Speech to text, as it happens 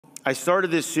I started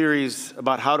this series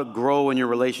about how to grow in your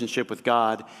relationship with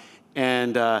God,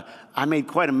 and I made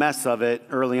quite a mess of it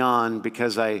early on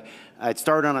because I'd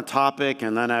start on a topic,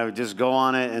 and then I would just go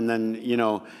on it, and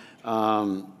then,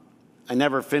 I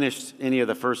never finished any of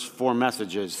the first 4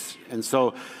 messages. And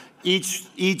so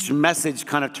each message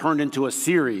kind of turned into a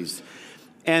series.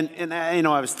 And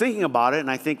I was thinking about it, and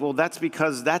I think, well, that's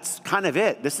because that's kind of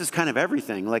it. This is kind of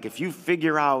everything. Like, if you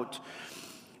figure out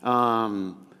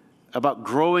about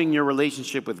growing your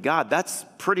relationship with God, that's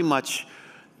pretty much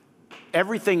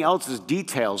everything else is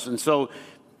details. And so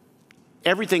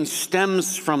everything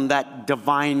stems from that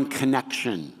divine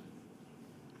connection.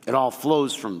 It all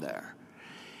flows from there.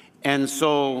 And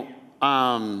so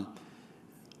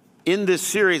in this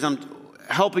series, I'm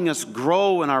helping us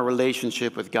grow in our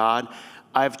relationship with God.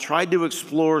 I've tried to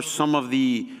explore some of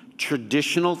the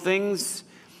traditional things,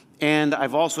 and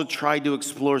I've also tried to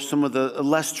explore some of the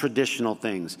less traditional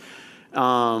things.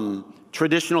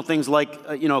 Traditional things like,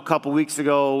 a couple weeks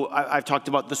ago, I've talked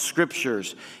about the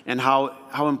scriptures and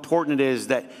how important it is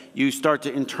that you start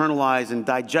to internalize and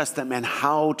digest them and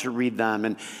how to read them.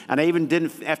 And I even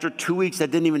didn't, after 2 weeks, I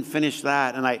didn't even finish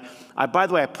that. And I by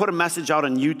the way, I put a message out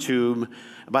on YouTube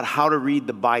about how to read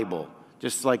the Bible,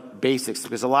 just like basics,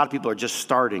 because a lot of people are just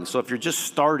starting. So if you're just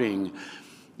starting,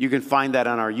 you can find that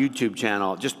on our YouTube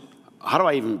channel. Just how do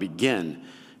I even begin?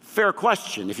 Fair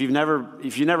question. If you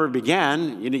never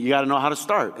began, you got to know how to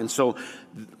start. And so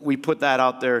we put that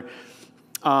out there.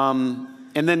 And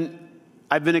then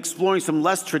I've been exploring some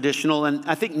less traditional, and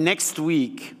I think next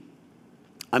week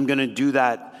I'm going to do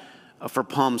that for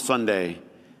Palm Sunday,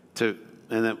 and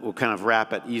then we'll kind of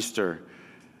wrap at Easter.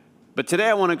 But today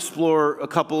I want to explore a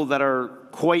couple that are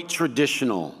quite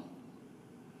traditional.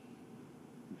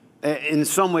 In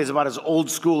some ways, about as old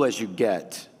school as you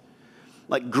get.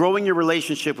 Like growing your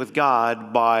relationship with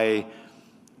God by,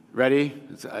 ready?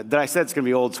 I said it's going to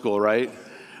be old school, right?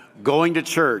 Going to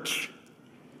church.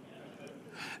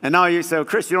 And now you say, well,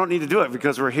 Chris, you don't need to do it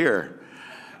because we're here.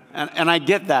 And I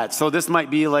get that. So this might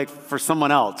be like for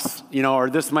someone else, or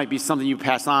this might be something you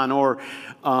pass on, or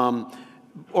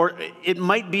it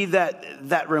might be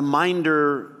that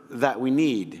reminder that we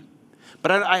need.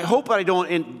 But I hope I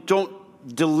don't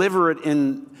deliver it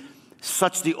in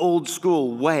such the old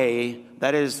school way.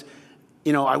 That is,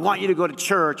 I want you to go to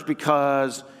church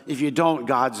because if you don't,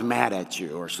 God's mad at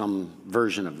you, or some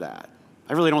version of that.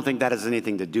 I really don't think that has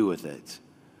anything to do with it.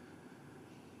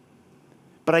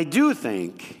 But I do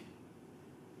think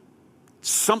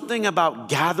something about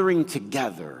gathering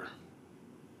together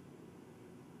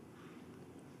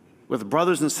with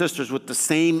brothers and sisters with the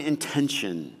same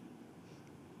intention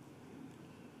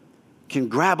can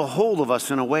grab a hold of us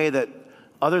in a way that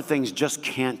other things just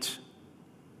can't.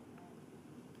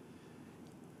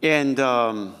 And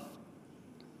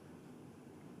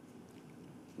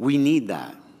we need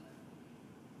that.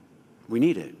 We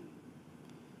need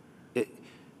it.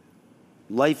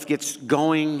 Life gets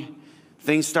going.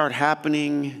 Things start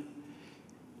happening.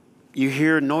 You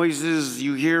hear noises. Is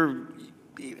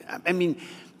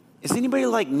anybody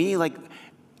like me? Like,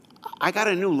 I got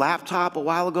a new laptop a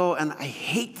while ago, and I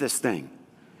hate this thing.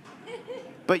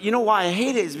 But you know why I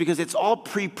hate it is because it's all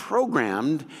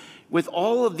pre-programmed with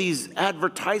all of these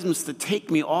advertisements to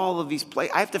take me all of these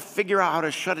places. I have to figure out how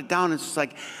to shut it down. It's just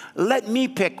like, let me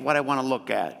pick what I want to look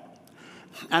at.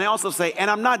 And I also say, and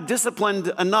I'm not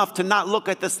disciplined enough to not look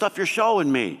at the stuff you're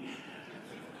showing me.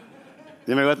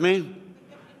 Anybody with me?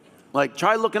 Like,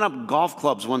 try looking up golf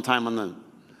clubs one time on the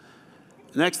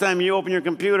next time you open your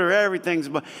computer, everything's.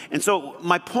 And so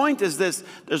my point is this: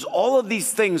 there's all of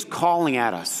these things calling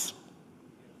at us.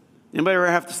 Anybody ever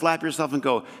have to slap yourself and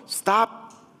go, stop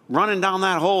running down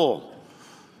that hole?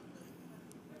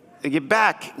 Get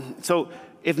back. So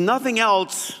if nothing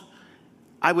else,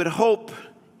 I would hope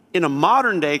in a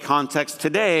modern day context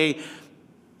today,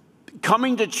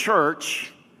 coming to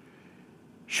church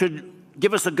should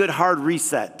give us a good hard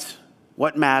reset.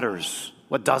 What matters?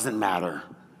 What doesn't matter?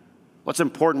 What's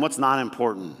important? What's not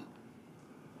important?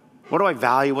 What do I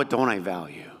value? What don't I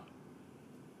value?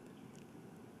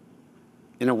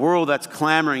 In a world that's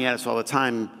clamoring at us all the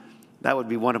time, that would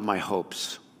be one of my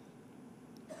hopes.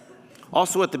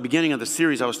 Also, at the beginning of the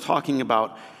series, I was talking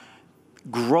about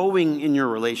growing in your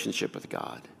relationship with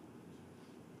God.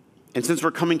 And since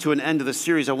we're coming to an end of the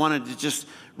series, I wanted to just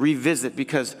revisit,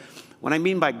 because what I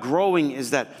mean by growing is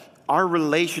that our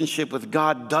relationship with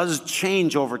God does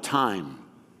change over time.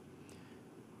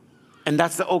 And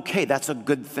that's okay. That's a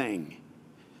good thing.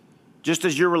 Just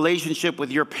as your relationship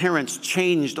with your parents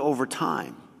changed over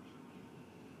time.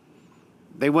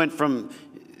 They went from,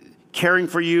 caring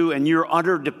for you and your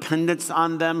utter dependence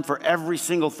on them for every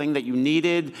single thing that you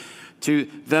needed, to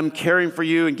them caring for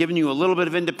you and giving you a little bit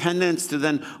of independence, to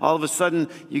then all of a sudden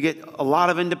you get a lot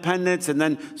of independence, and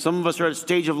then some of us are at a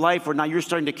stage of life where now you're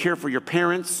starting to care for your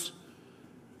parents,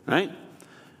 right?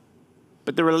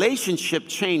 But the relationship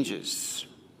changes.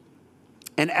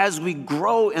 And as we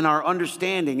grow in our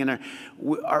understanding and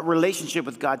our relationship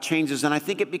with God changes, and I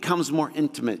think it becomes more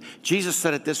intimate. Jesus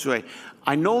said it this way,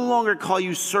 I no longer call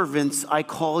you servants, I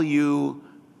call you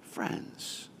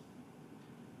friends.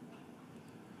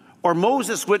 Or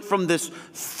Moses went from this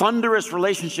thunderous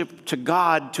relationship to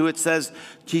God to, it says,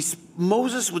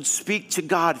 Moses would speak to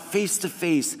God face to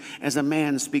face as a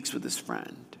man speaks with his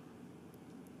friend.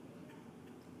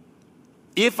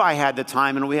 If I had the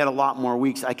time, and we had a lot more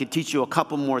weeks, I could teach you a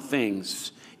couple more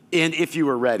things, and if you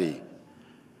were ready.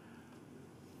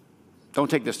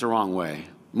 Don't take this the wrong way.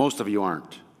 Most of you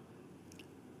aren't.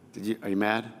 Are you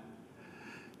mad?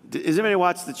 Has anybody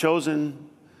watched The Chosen?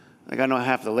 Like, I know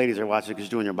half the ladies are watching because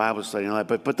you're doing your Bible study and all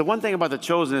that. But the one thing about The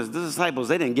Chosen is the disciples,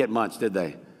 they didn't get much, did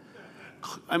they?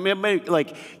 I mean,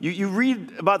 like, you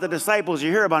read about the disciples, you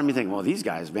hear about them, you think, well, these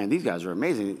guys, man, these guys are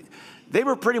amazing. They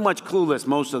were pretty much clueless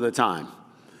most of the time.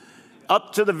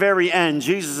 Up to the very end,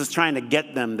 Jesus is trying to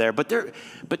get them there. But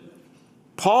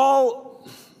Paul,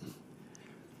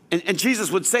 and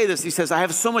Jesus would say this, he says, I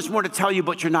have so much more to tell you,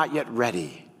 but you're not yet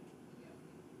ready.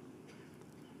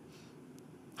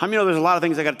 How many know there's a lot of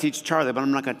things I got to teach Charlie, but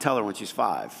I'm not going to tell her when she's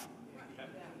 5?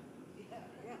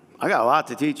 I got a lot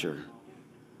to teach her,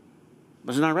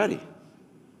 but she's not ready.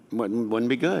 Wouldn't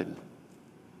be good.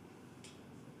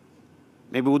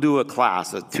 Maybe we'll do a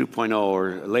class, a 2.0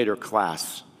 or a later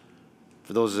class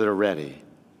for those that are ready.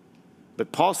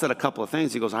 But Paul said a couple of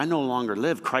things. He goes, I no longer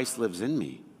live, Christ lives in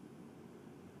me.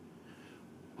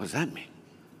 What does that mean?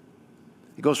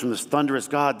 He goes from this thunderous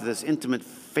God to this intimate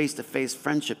face-to-face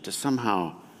friendship to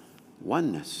somehow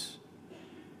oneness.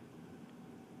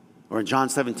 Or in John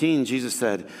 17, Jesus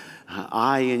said,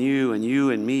 I and you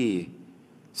and me.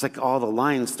 It's like all the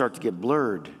lines start to get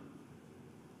blurred.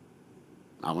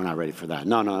 Oh, we're not ready for that.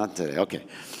 No, not today. Okay.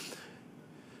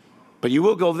 But you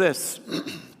will go this.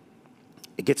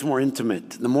 It gets more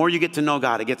intimate. The more you get to know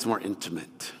God, it gets more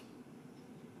intimate.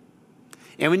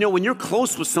 And we know when you're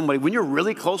close with somebody, when you're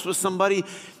really close with somebody,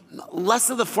 less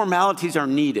of the formalities are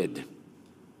needed.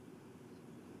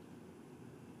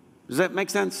 Does that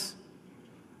make sense?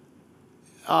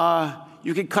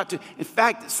 You can cut to, in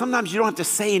fact, sometimes you don't have to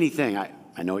say anything. I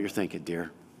know what you're thinking, dear.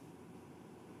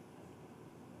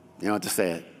 You don't have to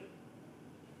say it.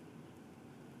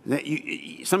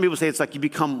 Some people say it's like you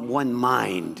become one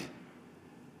mind.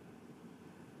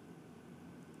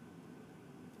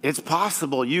 It's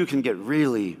possible you can get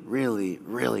really, really,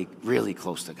 really, really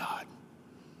close to God.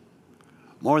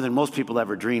 More than most people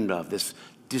ever dreamed of, this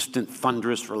distant,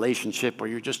 thunderous relationship where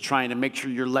you're just trying to make sure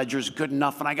your ledger's good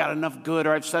enough and I got enough good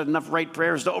or I've said enough right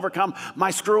prayers to overcome my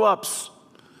screw-ups.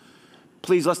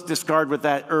 Please, let's discard with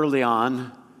that early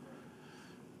on.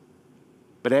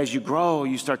 But as you grow,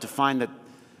 you start to find that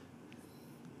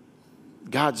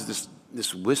God's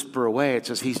this whisper away. It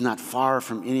says he's not far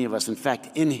from any of us. In fact,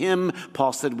 in him,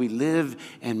 Paul said, we live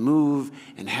and move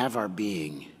and have our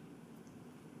being.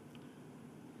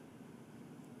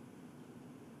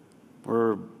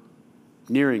 We're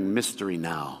nearing mystery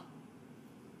now.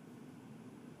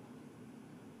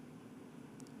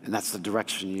 And that's the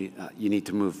direction you need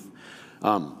to move.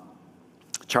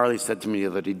 Charlie said to me the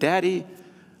other day, Daddy,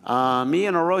 me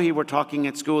and Arohi were talking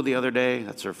at school the other day.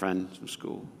 That's her friend from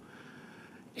school.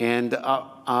 And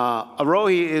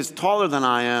Arohi is taller than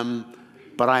I am,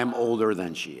 but I am older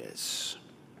than she is.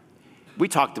 We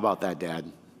talked about that,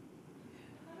 Dad.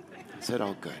 I said,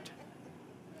 oh, good.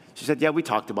 She said, yeah, we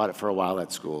talked about it for a while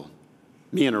at school.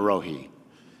 Me and Arohi.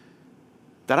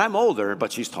 That I'm older,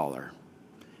 but she's taller.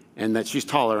 And that she's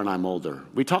taller and I'm older.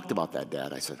 We talked about that,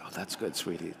 Dad. I said, oh, that's good,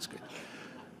 sweetie. It's good.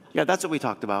 Yeah, that's what we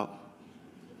talked about.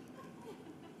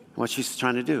 What she's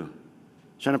trying to do.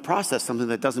 She's trying to process something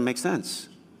that doesn't make sense.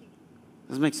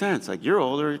 Doesn't make sense. Like, you're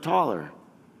older, you're taller.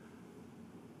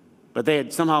 But they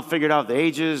had somehow figured out the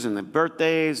ages and the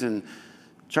birthdays, and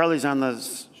Charlie's on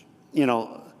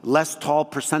the, less tall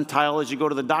percentile as you go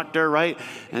to the doctor, right?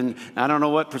 And I don't know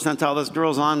what percentile this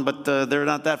girl's on, but they're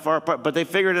not that far apart. But they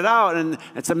figured it out, and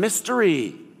it's a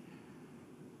mystery.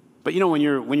 But when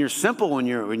you're simple, when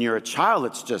you're a child,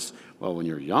 it's just, well, when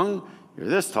you're young, you're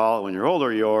this tall. When you're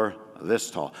older, you're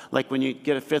this tall. Like when you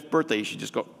get a 5th birthday, you should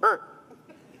just go,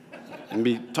 and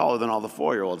be taller than all the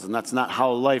 4-year-olds. And that's not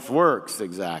how life works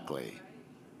exactly.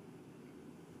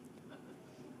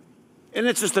 And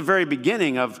it's just the very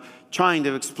beginning of trying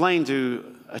to explain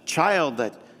to a child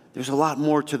that there's a lot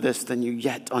more to this than you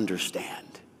yet understand.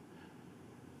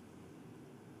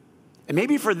 And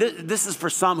maybe for this is for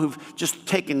some who've just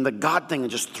taken the God thing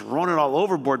and just thrown it all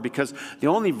overboard because the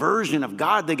only version of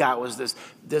God they got was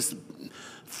this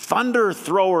thunder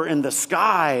thrower in the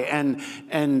sky and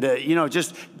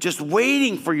just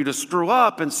waiting for you to screw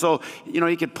up. And so,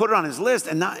 he could put it on his list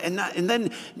and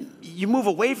then you move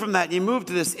away from that and you move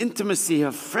to this intimacy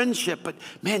of friendship. But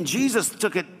man, Jesus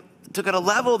took it a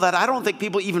level that I don't think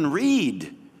people even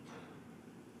read.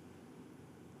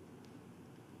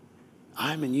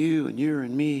 I'm in you and you're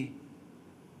in me.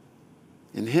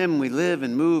 In him we live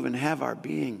and move and have our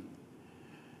being.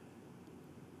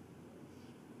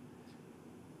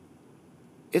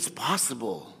 It's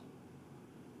possible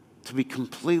to be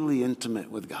completely intimate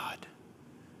with God.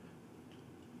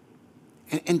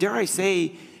 And dare I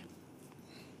say,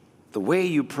 the way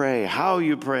you pray, how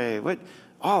you pray,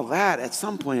 all that, at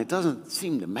some point, it doesn't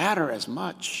seem to matter as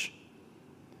much.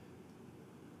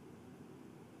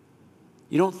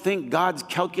 You don't think God's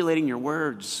calculating your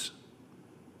words,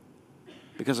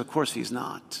 because of course he's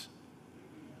not.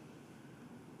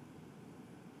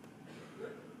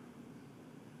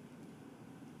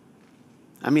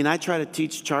 I mean, I try to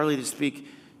teach Charlie to speak,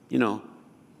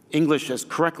 English as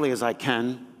correctly as I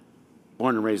can.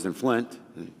 Born and raised in Flint,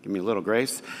 give me a little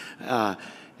grace. As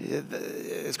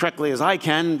correctly as I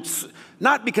can,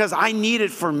 not because I need it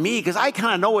for me, because I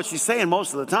kind of know what she's saying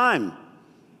most of the time.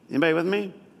 Anybody with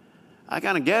me? I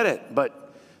kind of get it,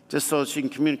 but just so she can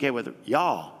communicate with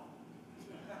y'all.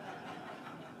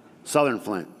 Southern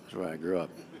Flint is where I grew up.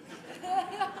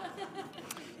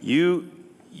 You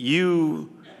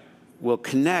will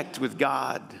connect with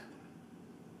God.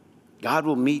 God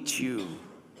will meet you.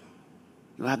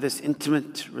 You'll have this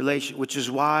intimate relation, which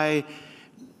is why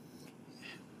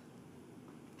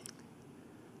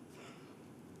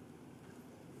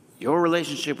your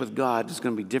relationship with God is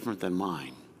going to be different than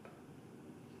mine.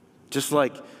 Just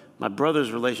like my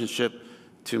brother's relationship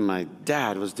to my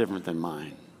dad was different than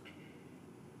mine.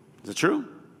 Is it true?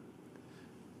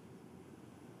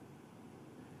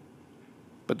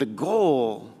 But the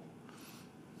goal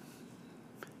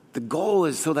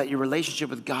is so that your relationship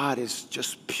with God is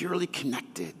just purely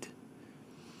connected.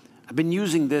 I've been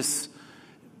using this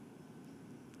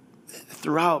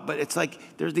throughout, but it's like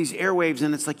there's these airwaves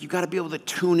and it's like you got to be able to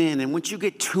tune in. And once you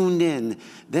get tuned in,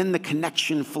 then the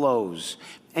connection flows.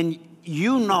 And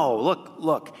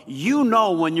look, you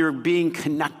know when you're being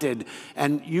connected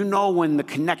and you know when the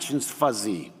connection's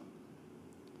fuzzy.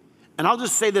 And I'll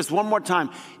just say this one more time.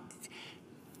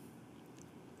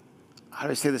 How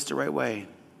do I say this the right way?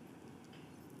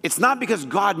 It's not because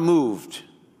God moved.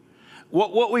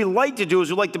 What we like to do is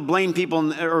we like to blame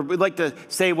people, or we like to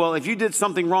say, well, if you did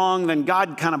something wrong, then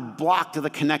God kind of blocked the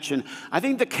connection. I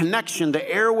think the connection, the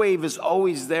airwave is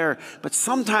always there, but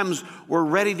sometimes we're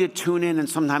ready to tune in and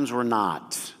sometimes we're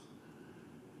not.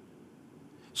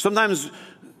 Sometimes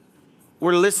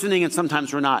we're listening and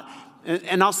sometimes we're not.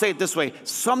 And I'll say it this way,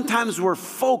 sometimes we're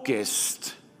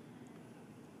focused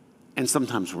and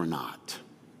sometimes we're not.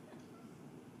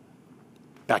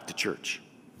 Back to church.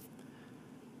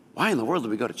 Why in the world do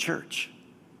we go to church?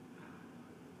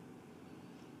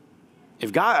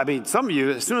 Some of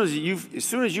you, as soon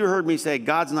as you heard me say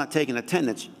God's not taking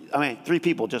attendance, 3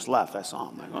 people just left. I saw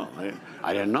them. Like, oh,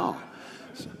 I didn't know.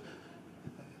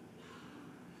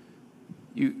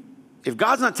 If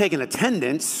God's not taking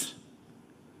attendance,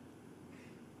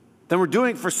 then we're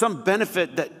doing it for some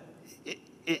benefit that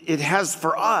it has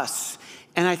for us.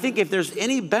 And I think if there's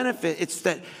any benefit, it's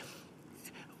that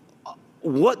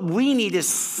what we need is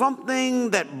something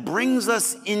that brings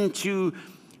us into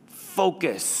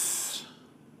focus.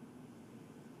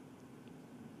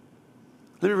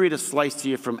 Let me read a slice to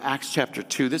you from Acts chapter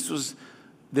 2. This was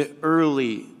the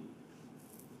earliest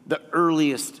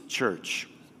church.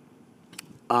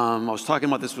 I was talking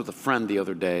about this with a friend the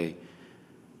other day,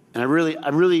 and I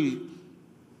really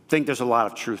think there's a lot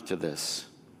of truth to this.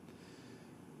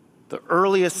 The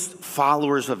earliest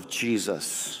followers of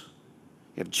Jesus.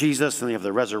 You have Jesus, and you have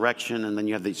the resurrection, and then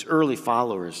you have these early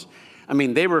followers.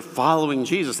 They were following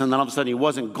Jesus, and then all of a sudden he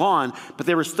wasn't gone, but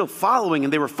they were still following,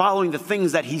 and they were following the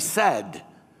things that he said.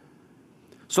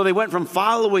 So they went from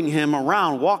following him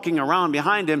around, walking around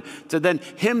behind him, to then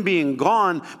him being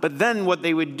gone, but then what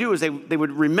they would do is they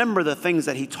would remember the things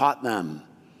that he taught them.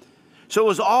 So it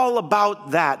was all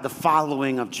about that, the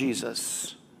following of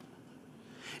Jesus.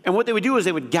 And what they would do is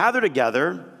they would gather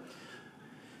together.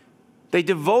 They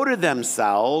devoted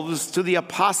themselves to the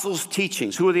apostles'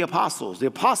 teachings. Who were the apostles? The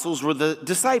apostles were the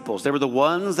disciples. They were the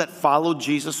ones that followed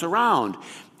Jesus around.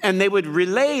 And they would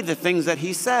relay the things that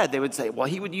he said. They would say, well,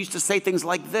 he would used to say things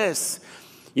like this.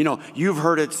 You know, you've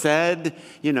heard it said,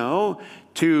 you know,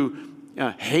 to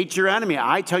hate your enemy.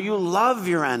 I tell you, love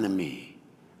your enemy.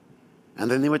 And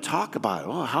then they would talk about it.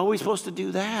 Well, how are we supposed to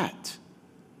do that?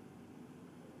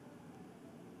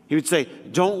 He would say,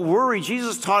 don't worry.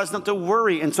 Jesus taught us not to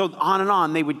worry. And so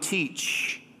on they would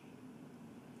teach.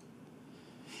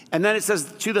 And then it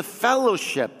says, to the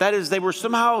fellowship. That is, they were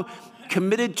somehow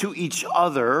committed to each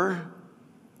other,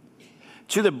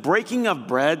 to the breaking of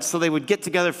bread. So they would get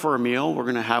together for a meal. We're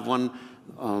going to have one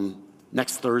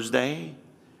next Thursday.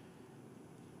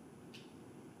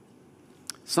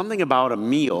 Something about a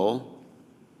meal.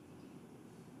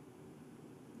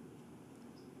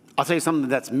 I'll tell you something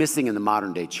that's missing in the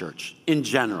modern day church in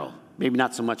general. Maybe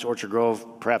not so much Orchard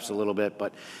Grove, perhaps a little bit,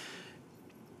 but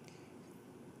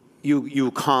you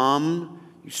come,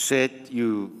 you sit,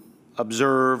 you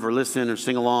observe or listen or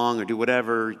sing along or do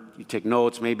whatever. You take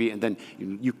notes maybe, and then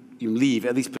you leave,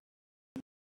 at least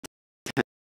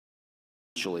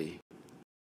potentially.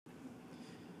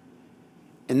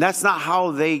 And that's not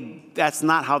how they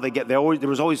get. There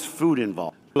was always food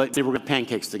involved. Like they were getting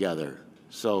pancakes together.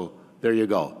 So there you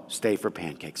go. Stay for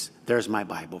pancakes. There's my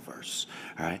Bible verse.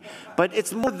 All right. But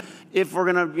it's more if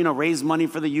we're gonna, raise money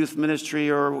for the youth ministry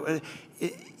or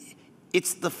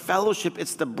it's the fellowship.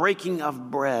 It's the breaking of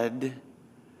bread.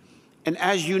 And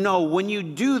as you know, when you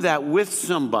do that with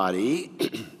somebody,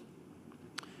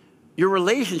 your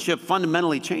relationship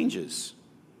fundamentally changes.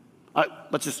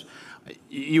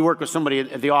 You work with somebody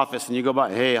at the office and you go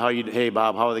by, hey,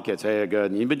 Bob, how are the kids? Hey,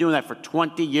 good. And you've been doing that for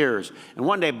 20 years. And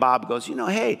one day Bob goes,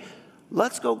 hey,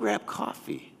 let's go grab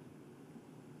coffee.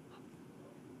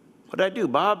 What'd I do,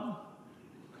 Bob?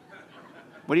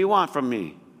 What do you want from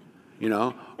me?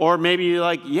 Or maybe you're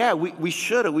like, yeah, we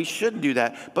should do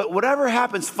that. But whatever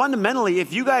happens, fundamentally,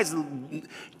 if you guys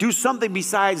do something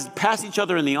besides pass each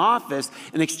other in the office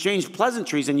and exchange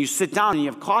pleasantries and you sit down and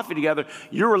you have coffee together,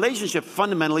 your relationship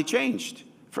fundamentally changed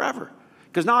forever.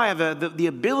 Because now I have the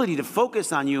ability to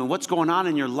focus on you and what's going on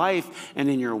in your life and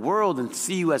in your world and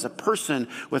see you as a person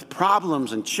with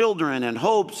problems and children and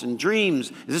hopes and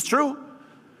dreams. Is this true?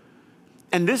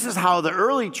 And this is how the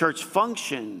early church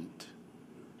functioned.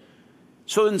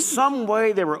 So in some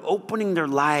way, they were opening their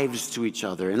lives to each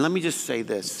other. And let me just say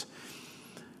this.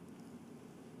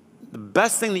 The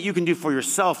best thing that you can do for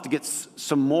yourself to get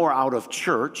some more out of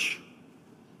church,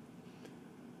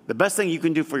 the best thing you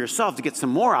can do for yourself to get some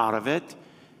more out of it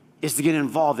is to get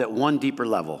involved at one deeper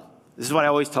level. This is what I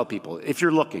always tell people. If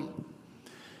you're looking,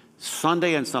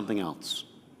 Sunday and something else.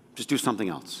 Just do something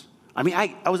else. I mean,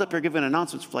 I was up here giving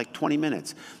announcements for like 20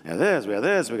 minutes. We got this, we got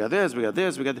this, we got this, we got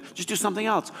this, we got this. Just do something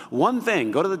else. One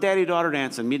thing, go to the daddy-daughter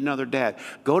dance and meet another dad.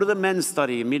 Go to the men's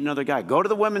study and meet another guy. Go to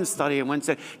the women's study and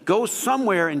Wednesday. Go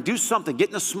somewhere and do something.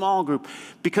 Get in a small group.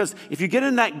 Because if you get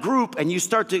in that group and you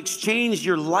start to exchange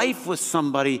your life with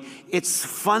somebody, it's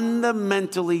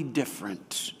fundamentally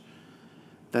different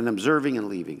than observing and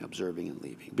leaving.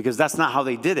 Because that's not how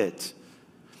they did it.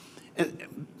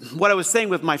 And what I was saying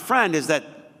with my friend is that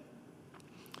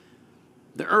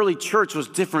the early church was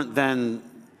different than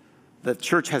the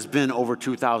church has been over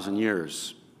 2,000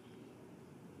 years.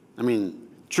 I mean,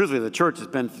 truthfully, the church has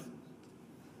been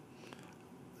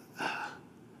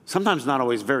sometimes not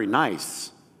always very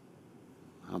nice.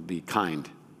 I'll be kind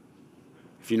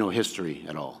if you know history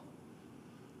at all.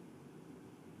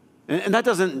 And that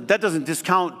doesn't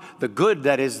discount the good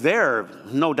that is there,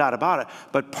 no doubt about it.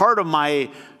 But part of my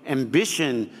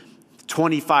ambition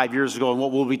 25 years ago, and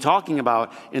what we'll be talking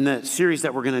about in the series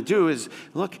that we're going to do is,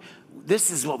 look,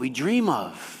 this is what we dream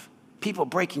of. People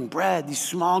breaking bread, these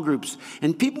small groups.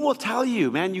 And people will tell you,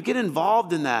 man, you get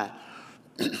involved in that.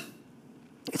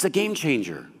 It's a game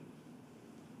changer.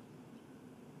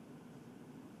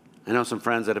 I know some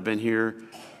friends that have been here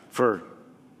for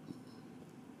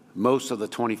most of the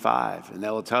 25, and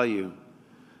they'll tell you,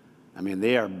 I mean,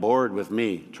 they are bored with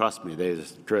me. Trust me,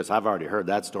 Chris, I've already heard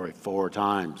that story 4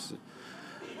 times.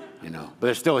 But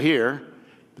they're still here.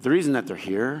 But the reason that they're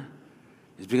here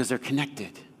is because they're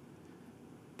connected.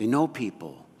 They know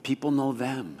people. People know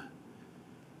them.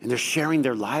 And they're sharing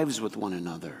their lives with one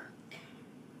another.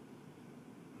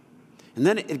 And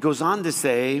then it goes on to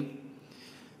say,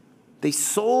 they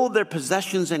sold their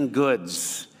possessions and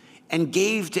goods and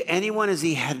gave to anyone as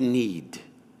he had need.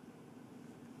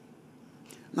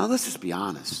 Now, let's just be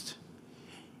honest.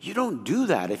 You don't do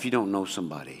that if you don't know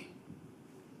somebody.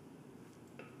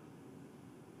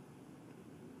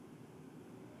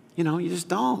 You just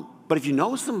don't. But if you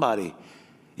know somebody,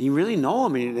 and you really know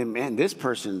them, and man, this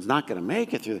person's not going to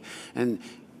make it through. And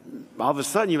all of a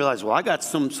sudden you realize, well, I got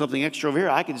something extra over here.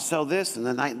 I could sell this, and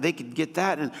then they could get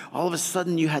that. And all of a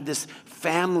sudden you had this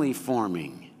family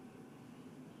forming.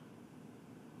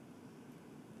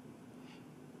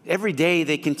 Every day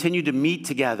they continued to meet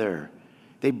together.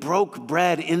 They broke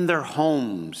bread in their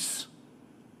homes.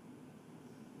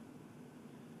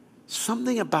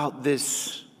 Something about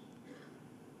this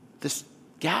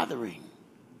gathering.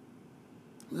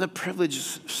 The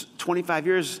privilege, 25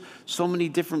 years, so many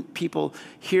different people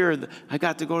here. I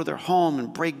got to go to their home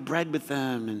and break bread with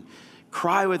them and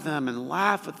cry with them and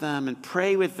laugh with them and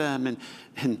pray with them and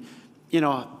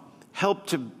help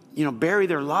to, bury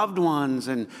their loved ones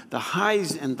and the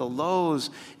highs and the lows.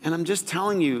 And I'm just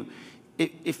telling you,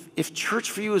 if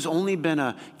church for you has only been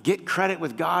a get credit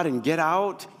with God and get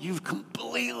out, you've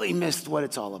completely missed what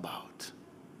it's all about.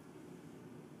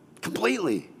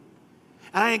 Completely.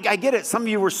 And I get it. Some of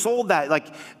you were sold that.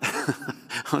 Like,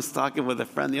 I was talking with a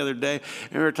friend the other day,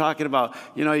 and we were talking about,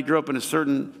 you grew up in a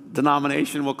certain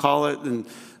denomination, we'll call it, and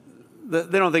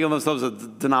they don't think of themselves as a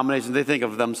denomination. They think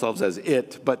of themselves as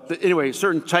it. But anyway, a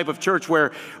certain type of church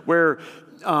where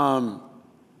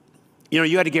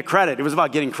you had to get credit. It was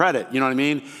about getting credit, you know what I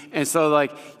mean? And so,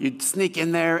 like, you'd sneak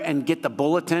in there and get the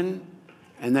bulletin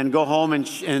and then go home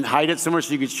and hide it somewhere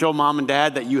so you could show mom and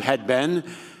dad that you had been.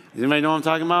 Does anybody know what I'm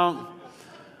talking about?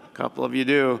 A couple of you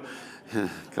do. A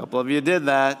couple of you did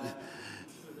that.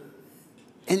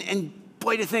 And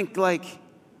boy, to think, like,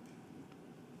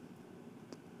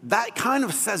 that kind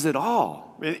of says it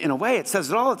all. In a way, it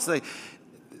says it all. It's like,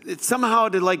 it's somehow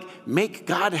to, like, make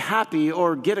God happy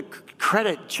or get a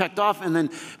credit checked off,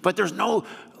 but there's no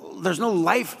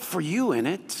life for you in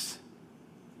it.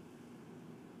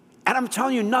 And I'm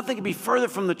telling you, nothing could be further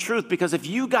from the truth, because if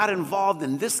you got involved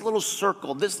in this little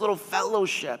circle, this little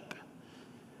fellowship,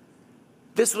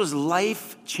 this was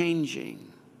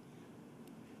life-changing.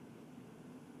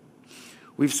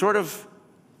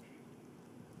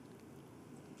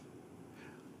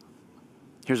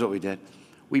 Here's what we did.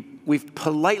 We've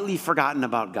politely forgotten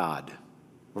about God.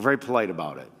 We're very polite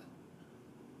about it.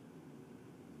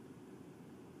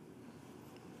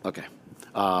 Okay.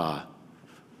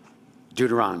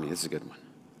 Deuteronomy, this is a good one.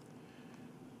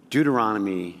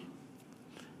 Deuteronomy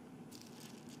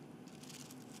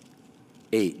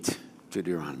 8.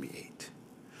 Deuteronomy 8.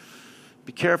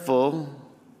 Be careful.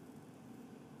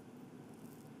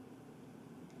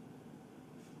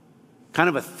 Kind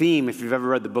of a theme, if you've ever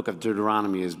read the book of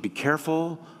Deuteronomy, is be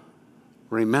careful,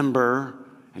 remember,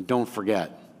 and don't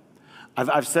forget.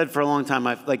 I've said for a long time,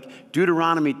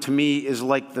 Deuteronomy to me is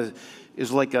like the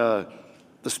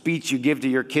speech you give to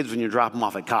your kids when you drop them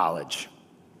off at college.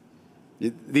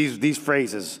 These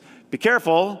phrases: be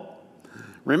careful,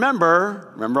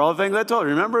 remember all the things I told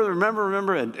you.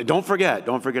 Remember, and don't forget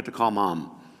to call mom.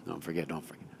 Don't forget.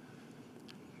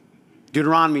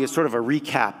 Deuteronomy is sort of a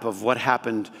recap of what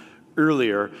happened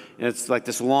earlier, and it's like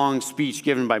this long speech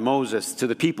given by Moses to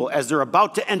the people as they're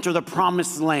about to enter the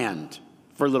promised land.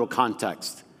 For a little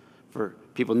context, for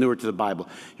people newer to the Bible,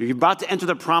 you're about to enter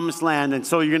the promised land, and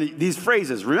so you're going to these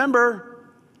phrases. Remember,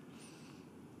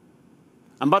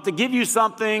 I'm about to give you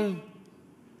something.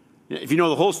 If you know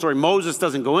the whole story, Moses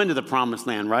doesn't go into the promised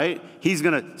land, right? He's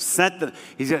going to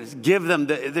he's going to give them.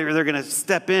 They're going to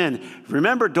step in.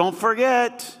 Remember, don't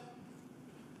forget.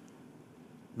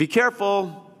 Be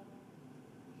careful.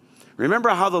 Remember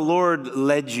how the Lord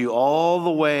led you all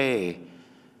the way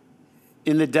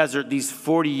in the desert these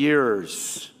 40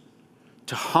 years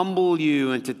to humble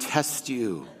you and to test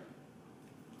you.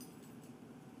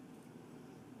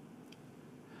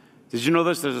 Did you know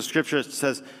this? There's a scripture that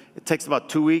says it takes about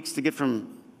 2 weeks to get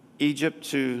from Egypt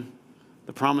to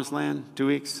the promised land. 2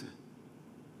 weeks.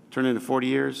 Turn into 40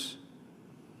 years.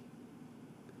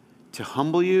 To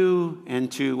humble you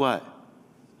and to what?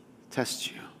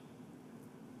 Test you.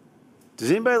 Does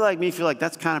anybody like me feel like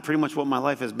that's kind of pretty much what my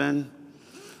life has been?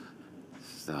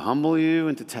 It's to humble you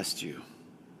and to test you.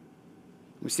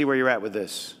 Let me see where you're at with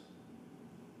this.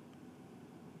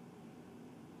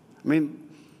 I mean,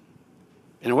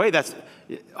 in a way,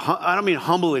 I don't mean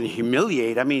humble and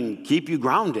humiliate. I mean, keep you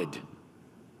grounded.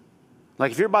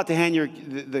 Like if you're about to hand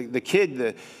the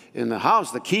kid in the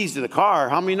house the keys to the car,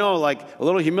 how many know, like, a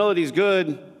little humility is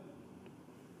good?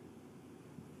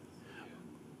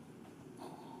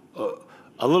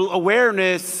 A little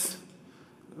awareness,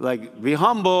 like be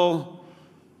humble.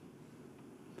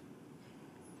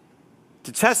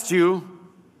 To test you,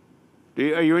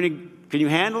 can you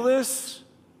handle this?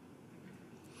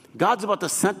 God's about to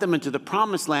send them into the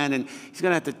promised land, and he's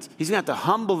going to have to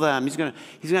humble them. He's going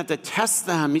to have to test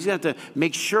them. He's going to have to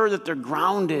make sure that they're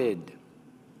grounded.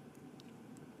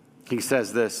 He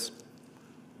says this: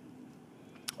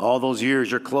 all those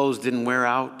years your clothes didn't wear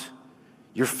out,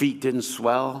 your feet didn't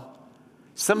swell.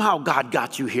 Somehow God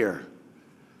got you here.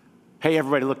 Hey,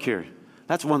 everybody, look here.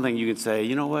 That's one thing you can say.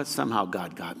 You know what? Somehow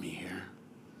God got me here.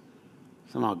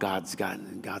 Somehow God's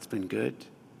been good.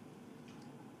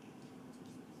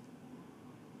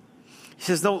 He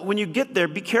says, though, when you get there,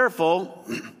 be careful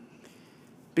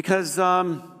because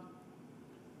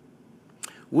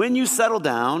when you settle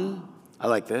down, I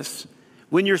like this,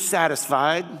 when you're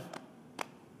satisfied,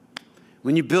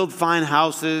 when you build fine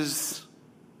houses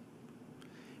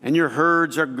and your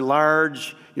herds are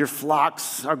large, your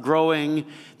flocks are growing,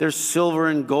 there's silver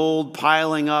and gold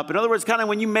piling up. In other words, kind of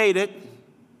when you made it,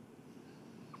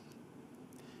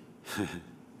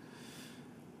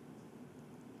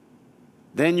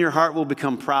 then your heart will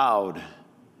become proud,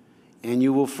 and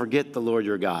you will forget the Lord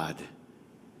your God,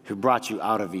 who brought you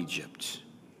out of Egypt.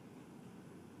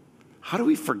 How do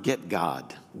we forget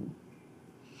God?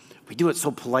 We do it so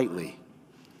politely.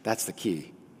 That's the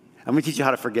key. I'm going to teach you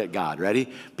how to forget God. Ready?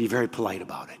 Be very polite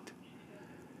about it.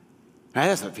 Right?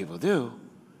 That's what people do.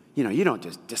 You know, you don't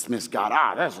just dismiss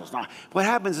God. That's just not. What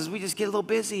happens is we just get a little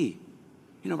busy.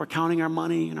 You know, we're counting our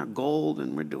money and our gold,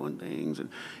 and we're doing things, and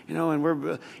you know,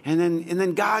 and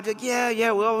then God's like,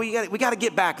 yeah. Well, we got to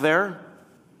get back there.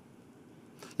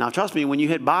 Now, trust me, when you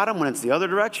hit bottom, when it's the other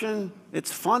direction,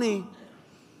 it's funny.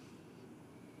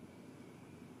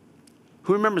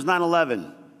 Who remembers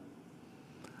 9/11?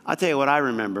 I'll tell you what I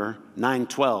remember,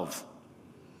 9/12.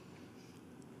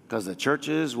 Because the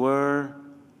churches were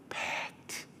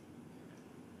packed.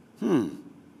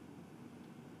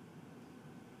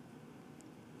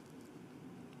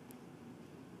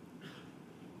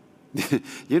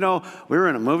 You know, we were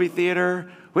in a movie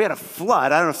theater. We had a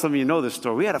flood. I don't know if some of you know this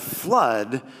story. We had a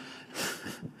flood.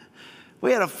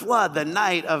 We had a flood the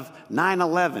night of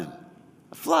 9/11.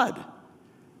 A flood.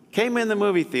 Came in the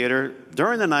movie theater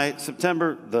during the night,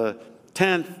 September the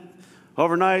 10th,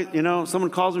 overnight, you know,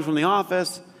 someone calls me from the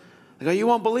office. They go, you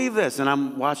won't believe this. And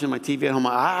I'm watching my TV at home.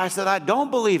 I said, I don't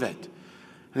believe it.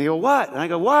 And they go, what? And I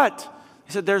go, what?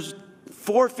 He said, there's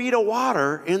 4 feet of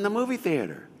water in the movie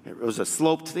theater. It was a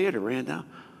sloped theater, ran down.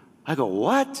 I go,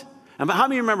 what? And how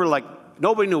many remember, like,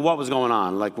 nobody knew what was going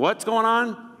on? Like, what's going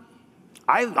on?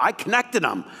 I connected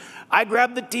them. I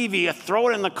grabbed the TV, I throw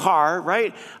it in the car,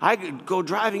 right? I go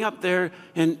driving up there,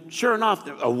 and sure enough,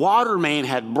 a water main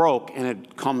had broke and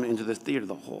had come into the theater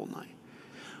the whole night.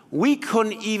 We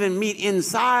couldn't even meet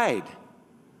inside.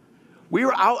 We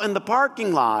were out in the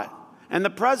parking lot, and the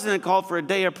president called for a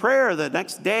day of prayer the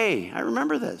next day. I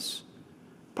remember this.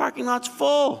 Parking lot's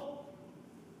full.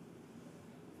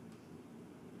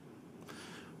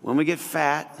 When we get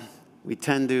fat, we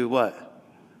tend to what?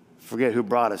 Forget who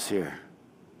brought us here.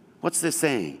 What's this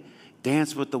saying?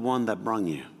 Dance with the one that brung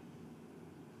you.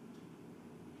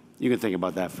 You can think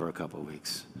about that for a couple of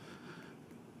weeks.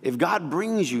 If God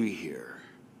brings you here,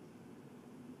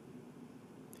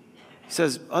 he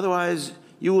says, otherwise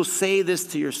you will say this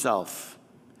to yourself.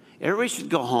 Everybody should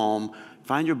go home,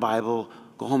 find your Bible,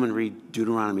 go home and read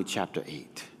Deuteronomy chapter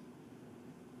 8.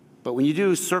 But when you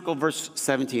do, circle verse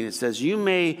 17. It says, you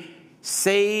may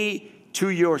say to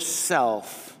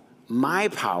yourself, my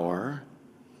power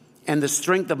and the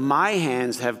strength of my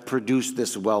hands have produced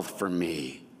this wealth for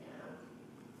me.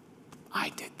 I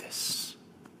did this.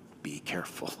 Be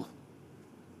careful.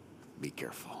 Be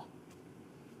careful.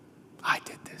 I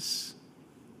did this.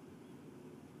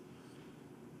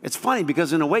 It's funny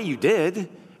because in a way you did. I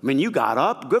mean, you got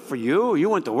up, good for you. You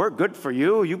went to work, good for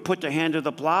you. You put your hand to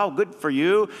the plow, good for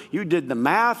you. You did the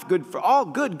math, good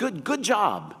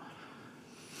job.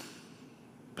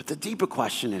 But the deeper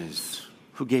question is,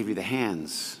 who gave you the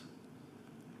hands?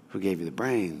 Who gave you the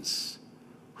brains?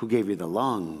 Who gave you the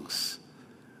lungs?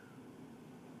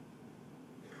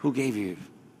 Who gave you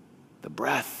the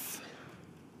breath?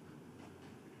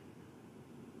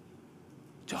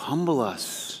 To humble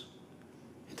us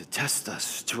and to test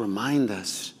us, to remind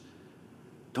us,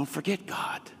 don't forget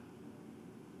God.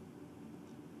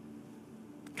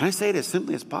 Can I say it as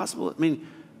simply as possible? I mean,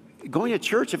 going to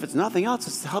church, if it's nothing else,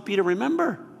 is to help you to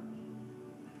remember.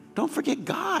 Don't forget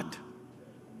God.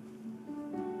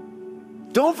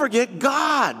 Don't forget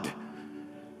God.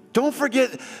 Don't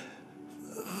forget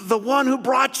the one who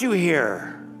brought you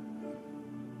here.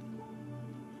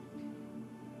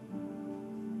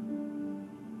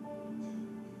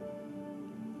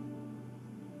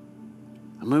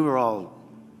 I mean, we were all,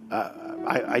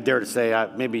 I dare to say,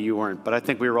 maybe you weren't, but I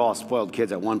think we were all spoiled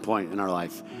kids at one point in our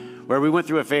life where we went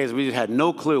through a phase we just had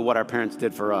no clue what our parents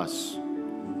did for us.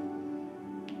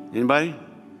 Anybody?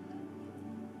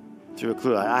 Through a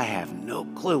clue. I have no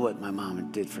clue what my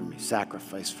mom did for me,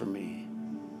 sacrificed for me.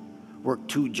 Worked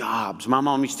 2 jobs. My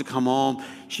mom used to come home.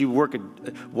 She'd work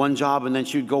one job, and then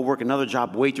she'd go work another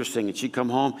job waitressing, and she'd come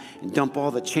home and dump all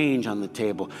the change on the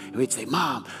table. And we'd say,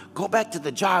 Mom, go back to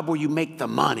the job where you make the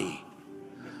money.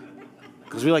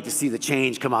 because we like to see the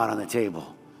change come out on the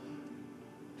table.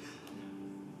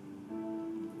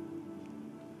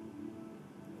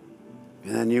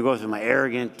 And then you go through my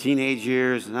arrogant teenage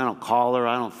years, and I don't call her,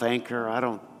 I don't thank her, I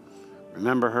don't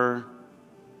remember her.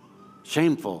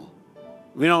 Shameful.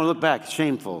 We don't look back,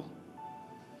 shameful.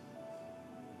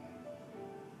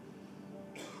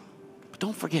 But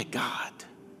don't forget God.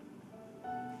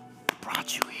 He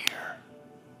brought you here.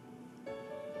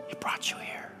 He brought you here.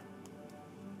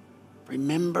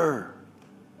 Remember.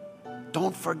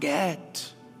 Don't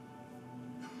forget.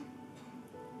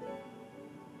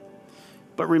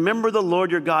 But remember the Lord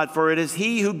your God, for it is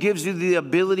He who gives you the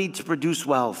ability to produce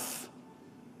wealth.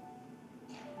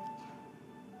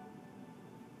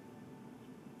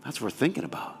 That's what we're thinking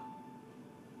about.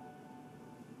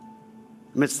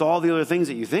 Amidst all the other things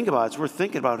that you think about, it's worth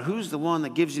thinking about who's the one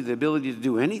that gives you the ability to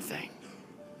do anything.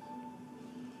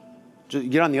 Just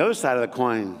get on the other side of the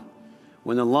coin.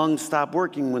 When the lungs stop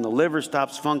working, when the liver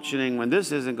stops functioning, when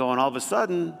this isn't going, all of a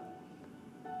sudden,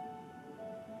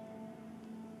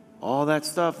 all that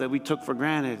stuff that we took for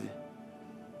granted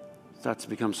starts to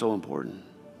become so important.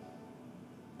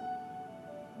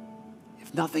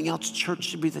 If nothing else, church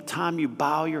should be the time you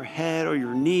bow your head or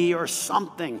your knee or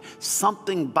something.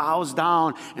 Something bows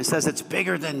down and says, it's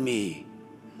bigger than me.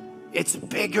 It's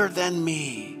bigger than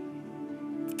me.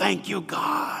 Thank you,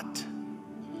 God.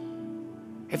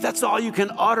 If that's all you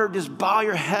can utter, just bow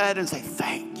your head and say,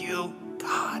 thank you,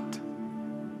 God.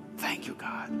 Thank you,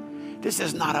 God. This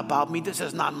is not about me. This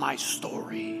is not my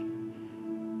story.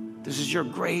 This is your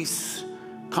grace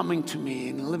coming to me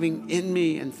and living in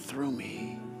me and through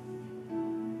me.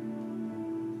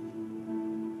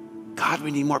 God,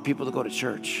 we need more people to go to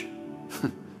church.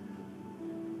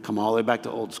 Come all the way back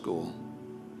to old school.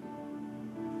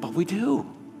 But we do.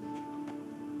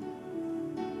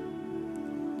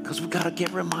 Because we've got to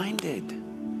get reminded.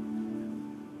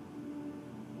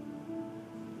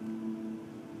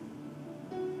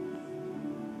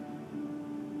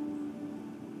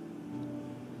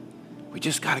 We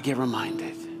just got to get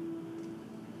reminded.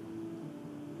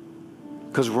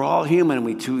 Because we're all human and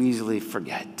we too easily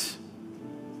forget.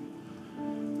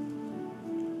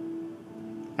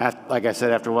 Like I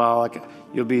said, after a while,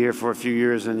 you'll be here for a few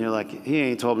years and you're like, he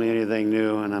ain't told me anything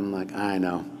new. And I'm like, I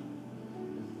know.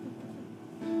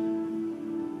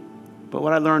 But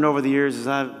what I learned over the years is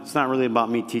it's not really about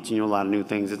me teaching you a lot of new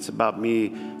things. It's about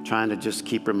me trying to just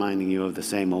keep reminding you of the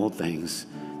same old things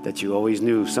that you always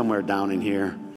knew somewhere down in here.